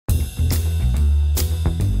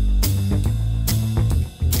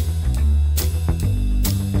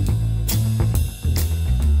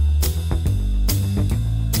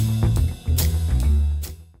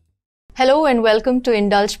Hello and welcome to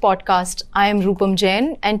Indulge podcast. I am Rupam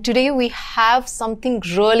Jain and today we have something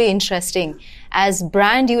really interesting as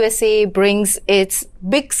Brand USA brings its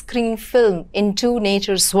big screen film Into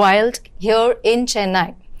Nature's Wild here in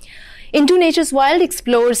Chennai. Into Nature's Wild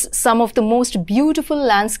explores some of the most beautiful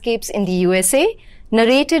landscapes in the USA,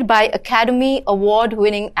 narrated by Academy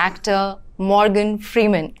Award-winning actor Morgan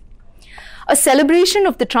Freeman. A celebration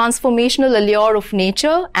of the transformational allure of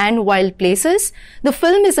nature and wild places, the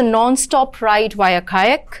film is a non-stop ride via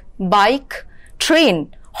kayak, bike,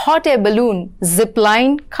 train, hot air balloon, zip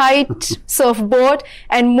line, kite, surfboard,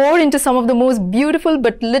 and more into some of the most beautiful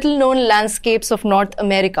but little-known landscapes of North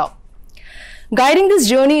America. Guiding this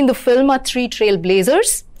journey in the film are three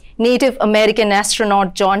trailblazers: Native American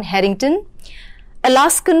astronaut John Herrington,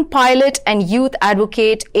 Alaskan pilot and youth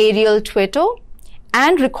advocate Ariel Tueto,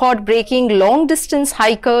 and record-breaking long-distance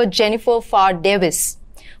hiker Jennifer Farr Davis,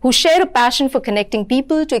 who share a passion for connecting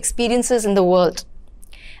people to experiences in the world.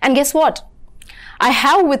 And guess what? I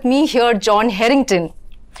have with me here John Herrington.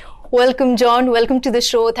 Welcome, John. Welcome to the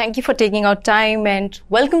show. Thank you for taking out time and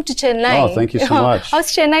welcome to Chennai. Oh, thank you so much.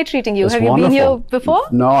 How's Chennai treating you? It's Have wonderful. You been here before?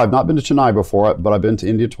 No, I've not been to Chennai before, but I've been to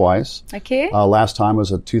India twice. Okay. Last time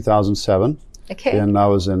was in 2007. Okay. And I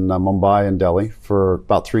was in Mumbai and Delhi for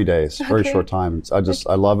about 3 days. Very short time.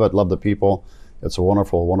 I love it. Love the people. It's a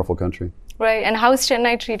wonderful, wonderful country. Right. And how's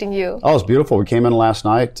Chennai treating you? Oh, it's beautiful. We came in last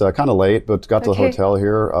night, kind of late, but got to the hotel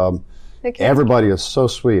here. Everybody is so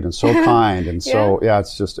sweet and so kind, and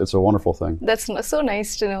it's a wonderful thing. That's so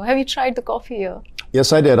nice to know. Have you tried the coffee here?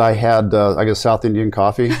 Yes, I did. I had, South Indian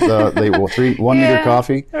coffee, the 1 meter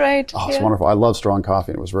coffee. Right. Oh, it's wonderful. I love strong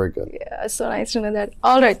coffee, and it was very good. Yeah, so nice to know that.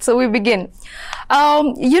 All right, so we begin.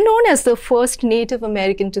 You're known as the first Native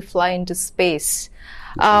American to fly into space.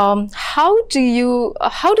 How do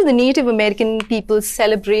the Native American people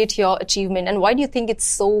celebrate your achievement, and why do you think it's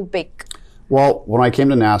so big? Well, when I came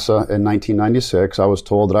to NASA in 1996, I was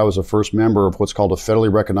told that I was the first member of what's called a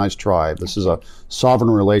federally recognized tribe. This is a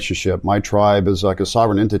sovereign relationship. My tribe is like a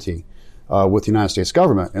sovereign entity with the United States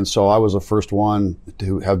government. And so I was the first one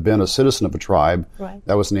to have been a citizen of a tribe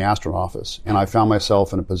that was in the astronaut office. And I found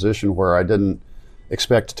myself in a position where I didn't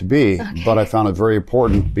expect to be, but I found it very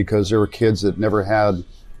important because there were kids that never had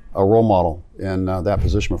a role model in that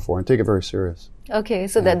position before and take it very serious. Okay,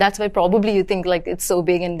 so that's why probably you think like it's so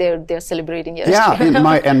big and they're celebrating it. Yeah, and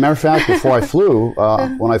matter of fact, before I flew,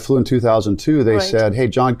 when I flew in 2002, they said, "Hey,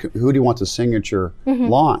 John, who do you want to sing at your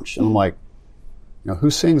launch?" And I'm like, who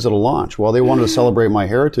sings at a launch? Well, they wanted to celebrate my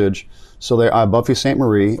heritage, so Buffy St.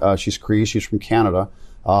 Marie, she's Cree, she's from Canada.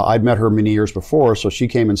 I'd met her many years before, so she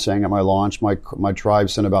came and sang at my launch. My tribe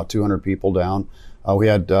sent about 200 people down. We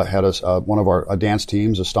had one of our dance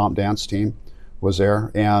teams, a stomp dance team, was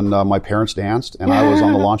there, and my parents danced, and I was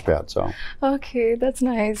on the launch pad. So. Okay, that's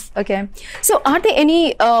nice. Okay, so are there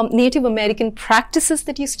any Native American practices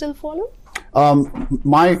that you still follow? I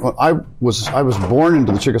was born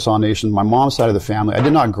into the Chickasaw Nation. My mom's side of the family. I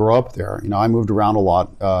did not grow up there. I moved around a lot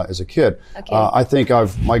as a kid. Okay. I think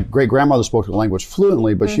my great grandmother spoke the language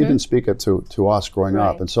fluently, but she didn't speak it to us growing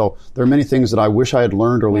up. And so there are many things that I wish I had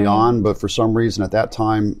learned early on, but for some reason at that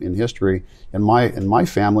time in history, in my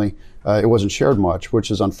family, it wasn't shared much, which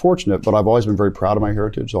is unfortunate. But I've always been very proud of my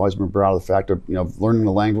heritage. I've always been proud of the fact of learning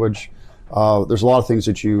the language. There's a lot of things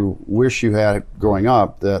that you wish you had growing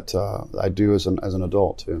up that I do as an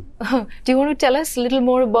adult too. Do you want to tell us a little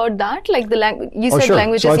more about that? Like the language, you said sure.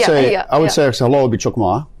 languages. So I would say hello would be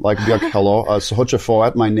Chukma, like hello. Sahocha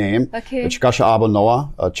Foat, my name. Okay. Chikasha Aba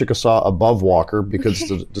Noah, Chickasaw above Walker, because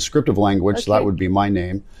it's a descriptive language, so that would be my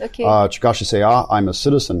name. Okay. Chikasha Seya, I'm a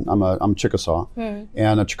citizen. I'm Chickasaw.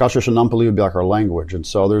 And Chikasha Shanampali would be like our language. And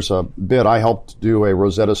so there's a bit, I helped do a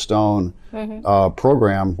Rosetta Stone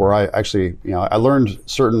program where I actually, I learned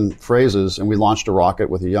certain phrases, and we launched a rocket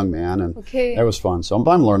with a young man, and that was fun. So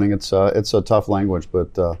I'm learning. It's a tough language,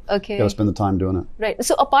 but got to spend the time doing it. Right.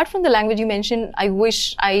 So apart from the language you mentioned, I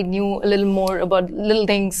wish I knew a little more about little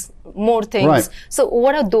things, more things. Right. So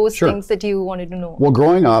what are those things that you wanted to know? Well,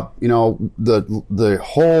 growing up, the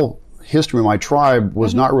whole history of my tribe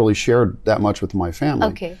was not really shared that much with my family.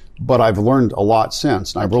 Okay. But I've learned a lot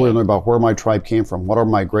since, and I've really learned about where my tribe came from, what our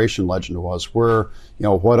migration legend was, where,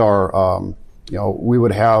 what our, we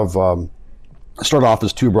would have, started off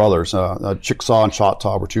as two brothers, Chickasaw and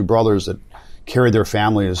Choctaw were two brothers that carried their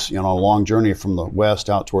families, on a long journey from the west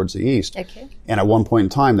out towards the east. Okay. And at one point in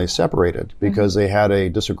time, they separated because they had a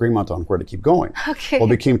disagreement on where to keep going. Okay. Well,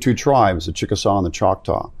 it became two tribes, the Chickasaw and the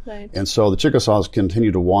Choctaw. Right. And so the Chickasaws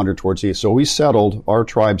continued to wander towards the east. So our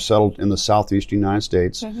tribe settled in the southeastern United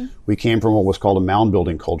States. We came from what was called a mound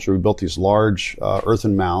building culture. We built these large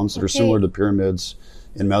earthen mounds that are similar to pyramids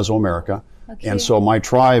in Mesoamerica. Okay. And so my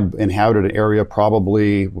tribe inhabited an area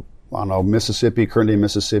probably, I don't know, Mississippi, current-day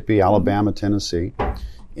Mississippi, Alabama, Tennessee.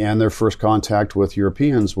 And their first contact with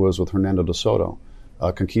Europeans was with Hernando de Soto,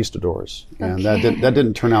 conquistadors. And that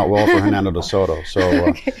didn't turn out well for Hernando de Soto.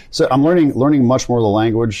 So, so I'm learning much more of the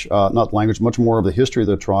language, much more of the history of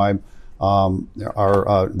the tribe.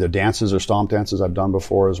 The dances or stomp dances I've done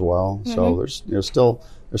before as well. So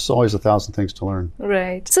there's always 1,000 things to learn.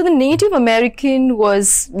 Right. So the Native American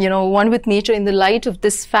was, one with nature. In the light of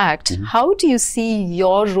this fact, how do you see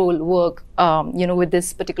your role work, with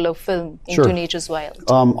this particular film, Into Nature's Wild?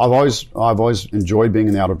 I've always enjoyed being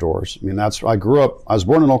in the outdoors. I mean, I was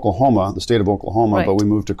born in Oklahoma, the state of Oklahoma, but we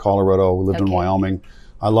moved to Colorado. We lived in Wyoming.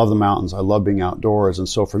 I love the mountains. I love being outdoors. And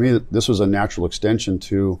so for me, this was a natural extension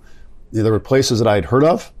to, there were places that I'd heard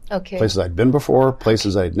of, places I'd been before,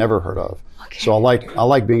 places I'd never heard of. So I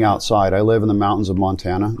like being outside. I live in the mountains of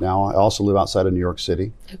Montana now. I also live outside of New York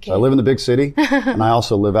City. So I live in the big city, and I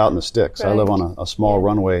also live out in the sticks. I live on a small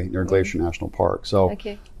runway near Glacier National Park. So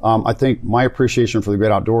I think my appreciation for the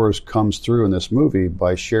great outdoors comes through in this movie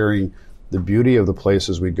by sharing the beauty of the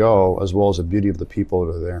places we go, as well as the beauty of the people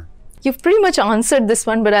that are there. You've pretty much answered this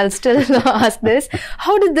one, but I'll still ask this.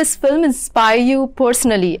 How did this film inspire you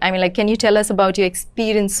personally? I mean, can you tell us about your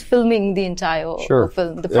experience filming the entire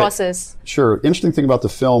film, the process? Sure. Interesting thing about the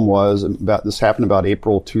film was, this happened about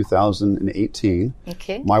April 2018.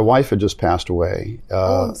 Okay. My wife had just passed away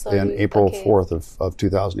in April 4th of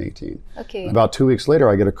 2018. Okay. About 2 weeks later,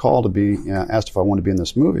 I get a call to be asked if I wanted to be in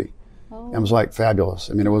this movie. And it was fabulous.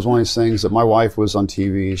 I mean, it was one of these things that my wife was on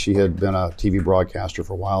TV. She had been a TV broadcaster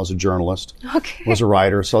for a while as a journalist, was a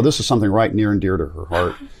writer. So this is something right near and dear to her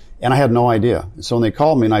heart. And I had no idea. So when they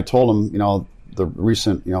called me and I told them, the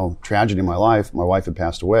recent, tragedy in my life, my wife had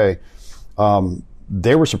passed away,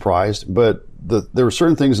 they were surprised. But there were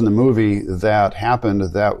certain things in the movie that happened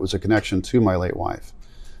that was a connection to my late wife.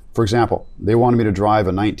 For example, they wanted me to drive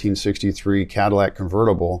a 1963 Cadillac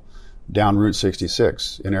convertible down Route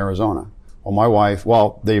 66 in Arizona. Well, my wife,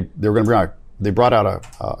 they brought out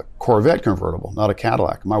a Corvette convertible, not a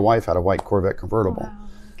Cadillac. My wife had a white Corvette convertible. Wow.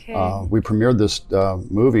 Okay. We premiered this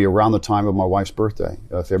movie around the time of my wife's birthday,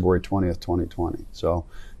 February 20th, 2020. So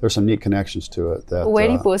there's some neat connections to it.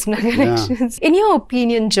 Very personal connections. Yeah. In your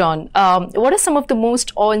opinion, John, what are some of the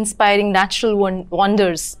most awe-inspiring natural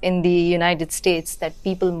wonders in the United States that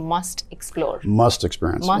people must explore? Must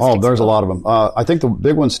experience. There's a lot of them. I think the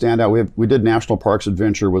big ones stand out. We did National Parks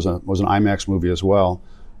Adventure, was an IMAX movie as well,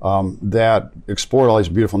 that explored all these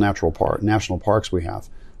beautiful national parks we have.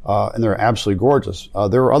 And they're absolutely gorgeous.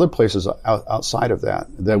 There are other places outside of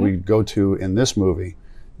that we go to in this movie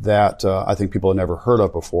that I think people have never heard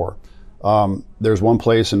of before. There's one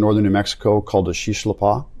place in northern New Mexico called the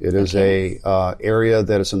Xixlapa. It is a area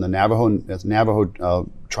that is in the Navajo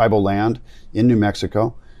tribal land in New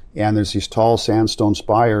Mexico. And there's these tall sandstone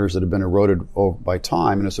spires that have been eroded by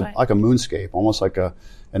time. And it's like a moonscape, almost like an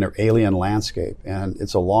alien landscape. And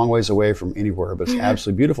it's a long ways away from anywhere, but it's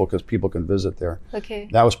absolutely beautiful because people can visit there. Okay.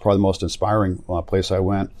 That was probably the most inspiring place I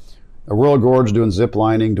went. A Royal Gorge, doing zip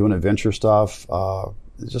lining, doing adventure stuff.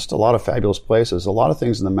 Just a lot of fabulous places. A lot of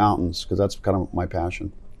things in the mountains, because that's kind of my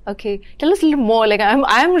passion. Okay, tell us a little more.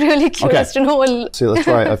 I'm really curious to know. See, let's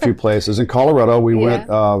try a few places. In Colorado, we went.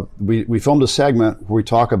 We filmed a segment where we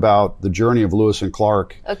talk about the journey of Lewis and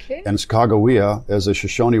Clark. Okay. And Sacagawea as a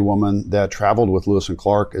Shoshone woman that traveled with Lewis and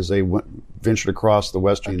Clark as they ventured across the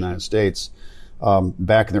western United States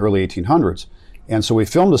back in the early 1800s. And so we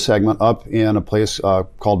filmed a segment up in a place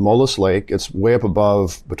called Molas Lake. It's way up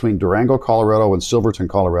above, between Durango, Colorado, and Silverton,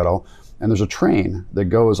 Colorado. And there's a train that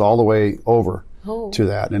goes all the way over to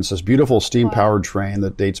that. And it's this beautiful steam-powered train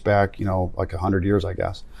that dates back, 100 years, I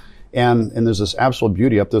guess. And there's this absolute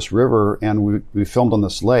beauty up this river. And we filmed on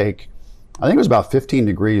this lake. I think it was about 15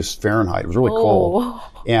 degrees Fahrenheit. It was really cold.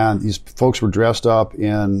 And these folks were dressed up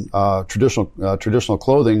in traditional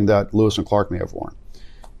clothing that Lewis and Clark may have worn.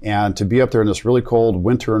 And to be up there in this really cold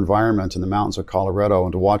winter environment in the mountains of Colorado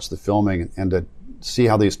and to watch the filming and to see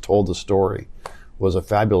how they told the story was a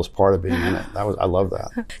fabulous part of being in it. I love that.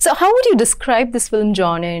 So how would you describe this film,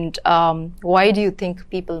 John, and why do you think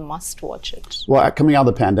people must watch it? Well, coming out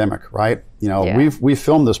of the pandemic, right? We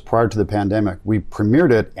filmed this prior to the pandemic. We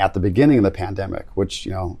premiered it at the beginning of the pandemic, which,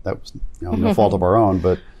 that was no fault of our own.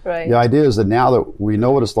 But the idea is that now that we know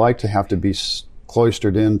what it's like to have to be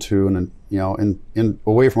cloistered into and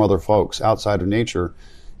away from other folks outside of nature,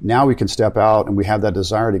 now we can step out and we have that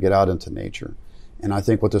desire to get out into nature. And I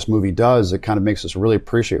think what this movie does, it kind of makes us really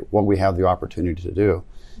appreciate what we have the opportunity to do.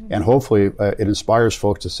 And hopefully it inspires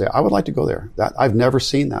folks to say, I would like to go there. I've never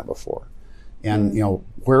seen that before. And,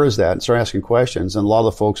 where is that? And start asking questions. And a lot of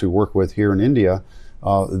the folks we work with here in India,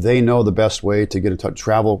 they know the best way to get in touch,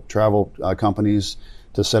 travel companies,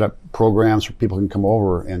 to set up programs where people can come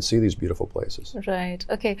over and see these beautiful places. Right.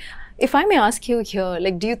 Okay. If I may ask you here,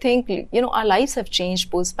 do you think, our lives have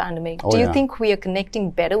changed post-pandemic? Do you think we are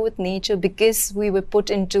connecting better with nature because we were put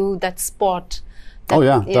into that spot?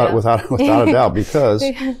 Without a doubt, because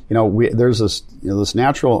there's this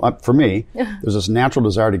natural, for me, there's this natural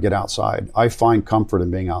desire to get outside. I find comfort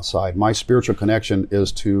in being outside. My spiritual connection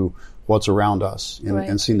is to what's around us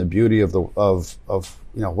and seeing the beauty of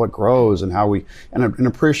what grows and how and an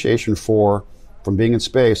appreciation from being in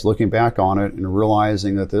space, looking back on it and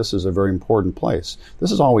realizing that this is a very important place.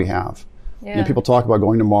 This is all we have. Yeah. People talk about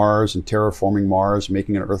going to Mars and terraforming Mars,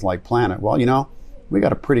 making it an Earth-like planet. Well, we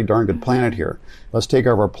got a pretty darn good planet here. Let's take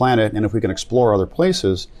care of our planet, and if we can explore other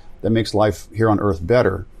places that makes life here on Earth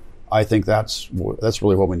better, I think that's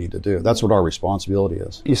really what we need to do. That's what our responsibility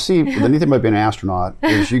is. You see, the neat thing about being an astronaut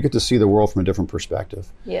is you get to see the world from a different perspective.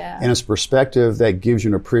 Yeah. And it's a perspective that gives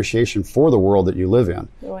you an appreciation for the world that you live in,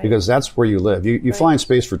 because that's where you live. You fly in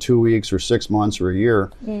space for 2 weeks or 6 months or a year,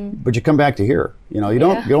 but you come back to here. You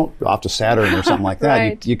don't go off to Saturn or something like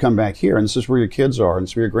that. You come back here, and this is where your kids are, and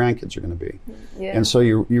it's where your grandkids are going to be. Yeah. And so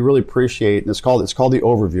you really appreciate, and it's called the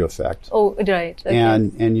overview effect. Oh, right. Okay.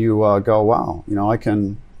 And you go, wow,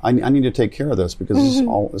 I need to take care of this because this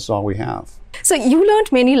is all we have. So you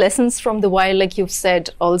learned many lessons from the wild, like you've said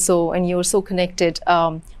also, and you're so connected,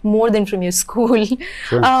 more than from your school.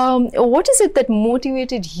 Sure. What is it that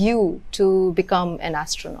motivated you to become an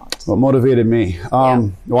astronaut? What motivated me?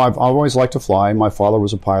 Well, I've always liked to fly. My father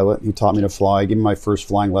was a pilot. He taught me to fly. He gave me my first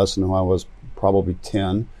flying lesson when I was probably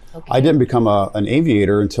 10. Okay. I didn't become an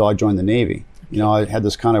aviator until I joined the Navy. I had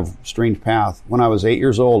this kind of strange path. When I was 8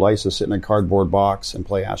 years old, I used to sit in a cardboard box and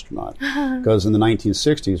play astronaut. Because in the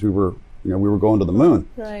 1960s, we were going to the moon.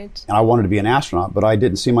 Right. And I wanted to be an astronaut, but I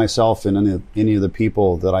didn't see myself in any of the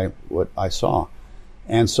people that I saw.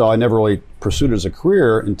 And so I never really pursued it as a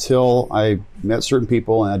career until I met certain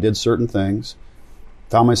people and I did certain things.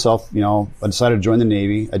 Found myself, I decided to join the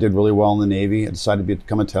Navy. I did really well in the Navy. I decided to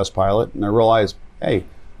become a test pilot. And I realized, hey,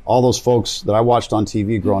 all those folks that I watched on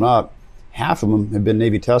TV growing up, half of them had been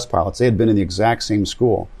Navy test pilots. They had been in the exact same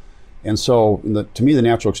school. And so to me, the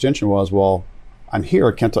natural extension was, well, I'm here.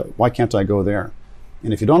 Why can't I go there?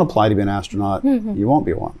 And if you don't apply to be an astronaut, you won't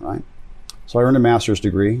be one, right? So I earned a master's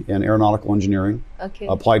degree in aeronautical engineering,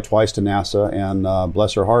 applied twice to NASA, and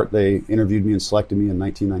bless her heart, they interviewed me and selected me in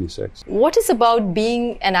 1996. What is about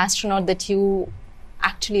being an astronaut that you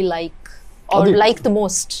actually like? Or like the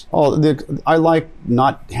most? I like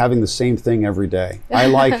not having the same thing every day. I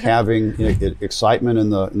like having excitement in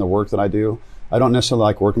the work that I do. I don't necessarily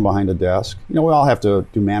like working behind a desk. We all have to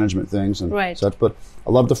do management things and such, but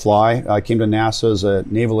I love to fly. I came to NASA as a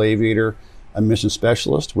naval aviator, a mission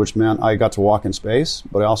specialist, which meant I got to walk in space,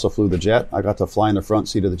 but I also flew the jet. I got to fly in the front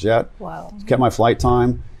seat of the jet. Wow. Kept my flight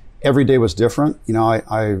time. Every day was different.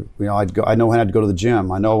 I'd go. I know when I had to go to the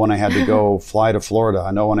gym. I know when I had to go fly to Florida.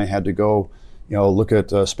 I know when I had to go look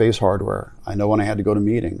at space hardware. I know when I had to go to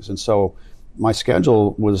meetings. And so my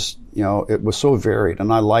schedule was, it was so varied.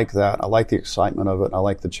 And I like that. I like the excitement of it. I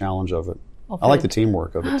like the challenge of it. Okay. I like the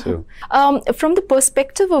teamwork of it too. From the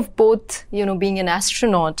perspective of both, being an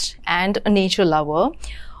astronaut and a nature lover,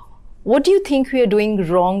 what do you think we are doing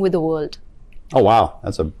wrong with the world? Oh, wow.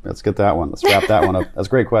 Let's get that one. Let's wrap that one up. That's a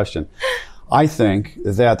great question. I think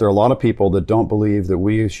that there are a lot of people that don't believe that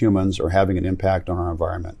we as humans are having an impact on our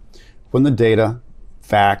environment. When the data,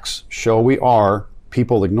 facts show we are,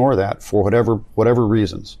 people ignore that for whatever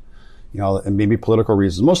reasons, and maybe political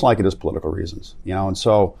reasons. Most likely it is political reasons, and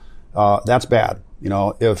so that's bad.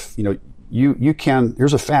 If you can,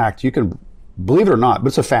 here's a fact, you can believe it or not, but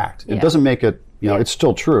it's a fact. It doesn't make it, it's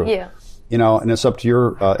still true. Yeah. And it's up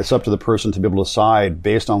to the person to be able to decide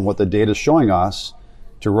based on what the data is showing us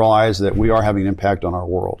to realize that we are having an impact on our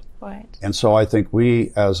world. Right. And so I think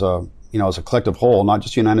we as a collective whole, not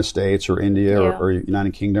just the United States or India or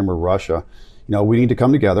United Kingdom or Russia, we need to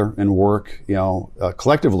come together and work,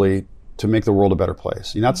 collectively to make the world a better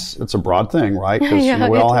place. It's a broad thing, right? Because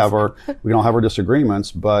we all have our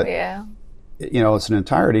disagreements, but it's an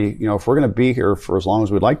entirety. If we're going to be here for as long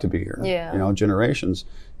as we'd like to be here, generations,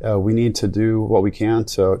 we need to do what we can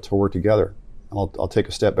to work together. I'll take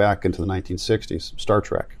a step back into the 1960s, Star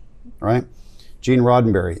Trek, right? Gene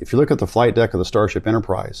Roddenberry. If you look at the flight deck of the Starship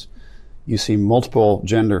Enterprise, you see multiple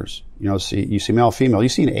genders. You see male, female. You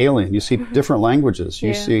see an alien. You see different languages.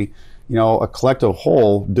 You see, a collective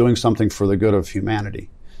whole doing something for the good of humanity.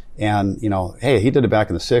 And hey, he did it back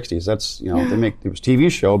in the '60s. That's it was a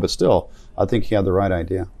TV show, but still, I think he had the right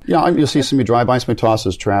idea. Yeah, you'll see somebody drive by, somebody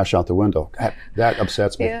tosses trash out the window. That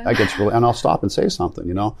upsets me. Yeah. That gets really, and I'll stop and say something,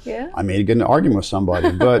 Yeah. I may get in an argument with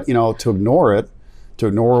somebody, but, to ignore it, to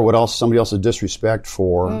ignore what else, somebody else's disrespect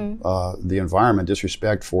for the environment,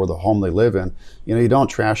 disrespect for the home they live in. You don't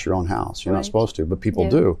trash your own house. You're not supposed to, but people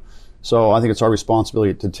do. So I think it's our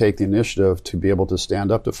responsibility to take the initiative to be able to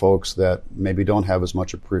stand up to folks that maybe don't have as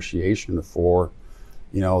much appreciation for,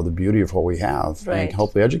 the beauty of what we have, and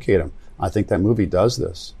hopefully educate them. I think that movie does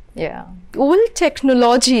this. Yeah. Will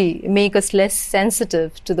technology make us less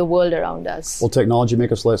sensitive to the world around us? Will technology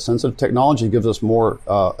make us less sensitive? Technology gives us more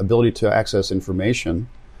ability to access information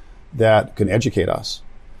that can educate us.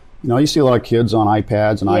 You see a lot of kids on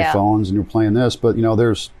iPads and iPhones, and you're playing this, but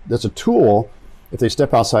that's a tool. If they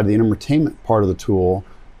step outside the entertainment part of the tool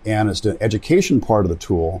and it's the education part of the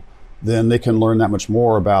tool, then they can learn that much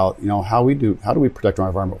more about how do we protect our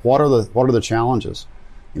environment? What are the challenges?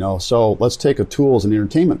 So let's take a tool as an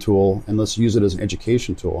entertainment tool and let's use it as an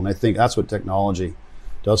education tool. And I think that's what technology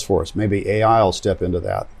does for us. Maybe AI will step into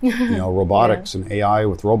that. Robotics and AI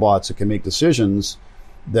with robots that can make decisions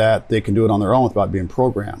that they can do it on their own without being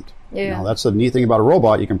programmed. Yeah. That's the neat thing about a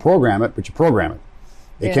robot. You can program it, but you program it.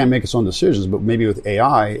 It can't make its own decisions, but maybe with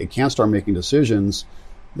AI, it can start making decisions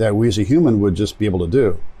that we as a human would just be able to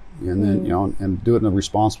do. And then, and do it in a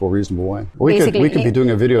responsible, reasonable way. We could be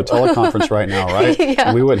doing a video teleconference right now, right?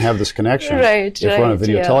 And we wouldn't have this connection. If we're on a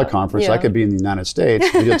video teleconference, I could be in the United States,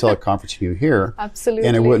 video teleconference you here. Absolutely.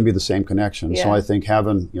 And it wouldn't be the same connection. So I think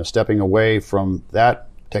having, stepping away from that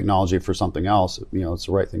technology for something else, it's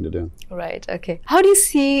the right thing to do. Right, okay. How do you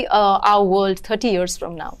see our world 30 years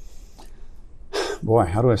from now? Boy,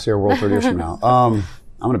 how do I see our world 30 years from now? I'm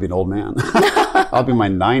going to be an old man. I'll be in my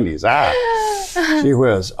 90s. Gee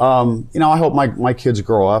whiz. I hope my kids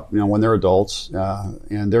grow up, when they're adults,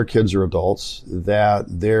 and their kids are adults, that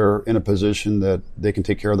they're in a position that they can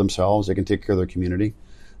take care of themselves, they can take care of their community,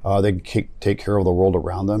 they can take care of the world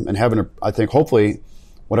around them, and I think hopefully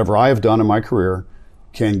whatever I have done in my career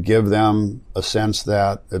can give them a sense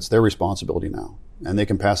that it's their responsibility now. And they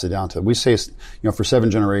can pass it down to, we say, for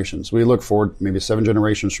 7 generations. We look forward maybe 7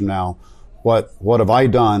 generations from now. What have I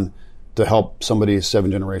done to help somebody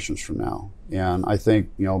 7 generations from now? And I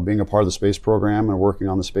think, being a part of the space program and working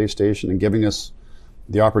on the space station and giving us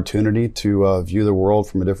the opportunity to view the world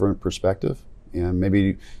from a different perspective and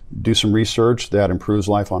maybe do some research that improves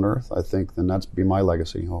life on Earth, I think then that's be my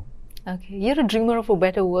legacy, I hope. Okay, you're a dreamer of a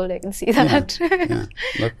better world. I can see that. Yeah.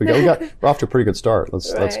 Look, we're off to a pretty good start.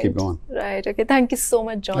 Let's keep going. Right. Okay. Thank you so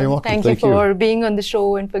much, John. You're welcome. Thank you for being on the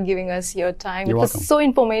show and for giving us your time. You're welcome. Was so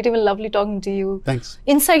informative and lovely talking to you. Thanks.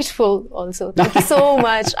 Insightful also. Thank you so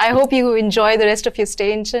much. I hope you enjoy the rest of your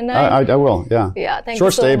stay in Chennai. I will. Yeah. Yeah. Thank you.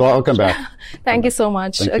 Short stay, but I'll come back. Thank you so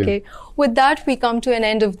much. Thank okay. You. With that, we come to an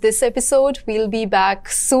end of this episode. We'll be back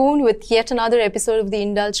soon with yet another episode of the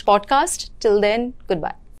Indulge podcast. Till then,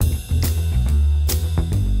 goodbye.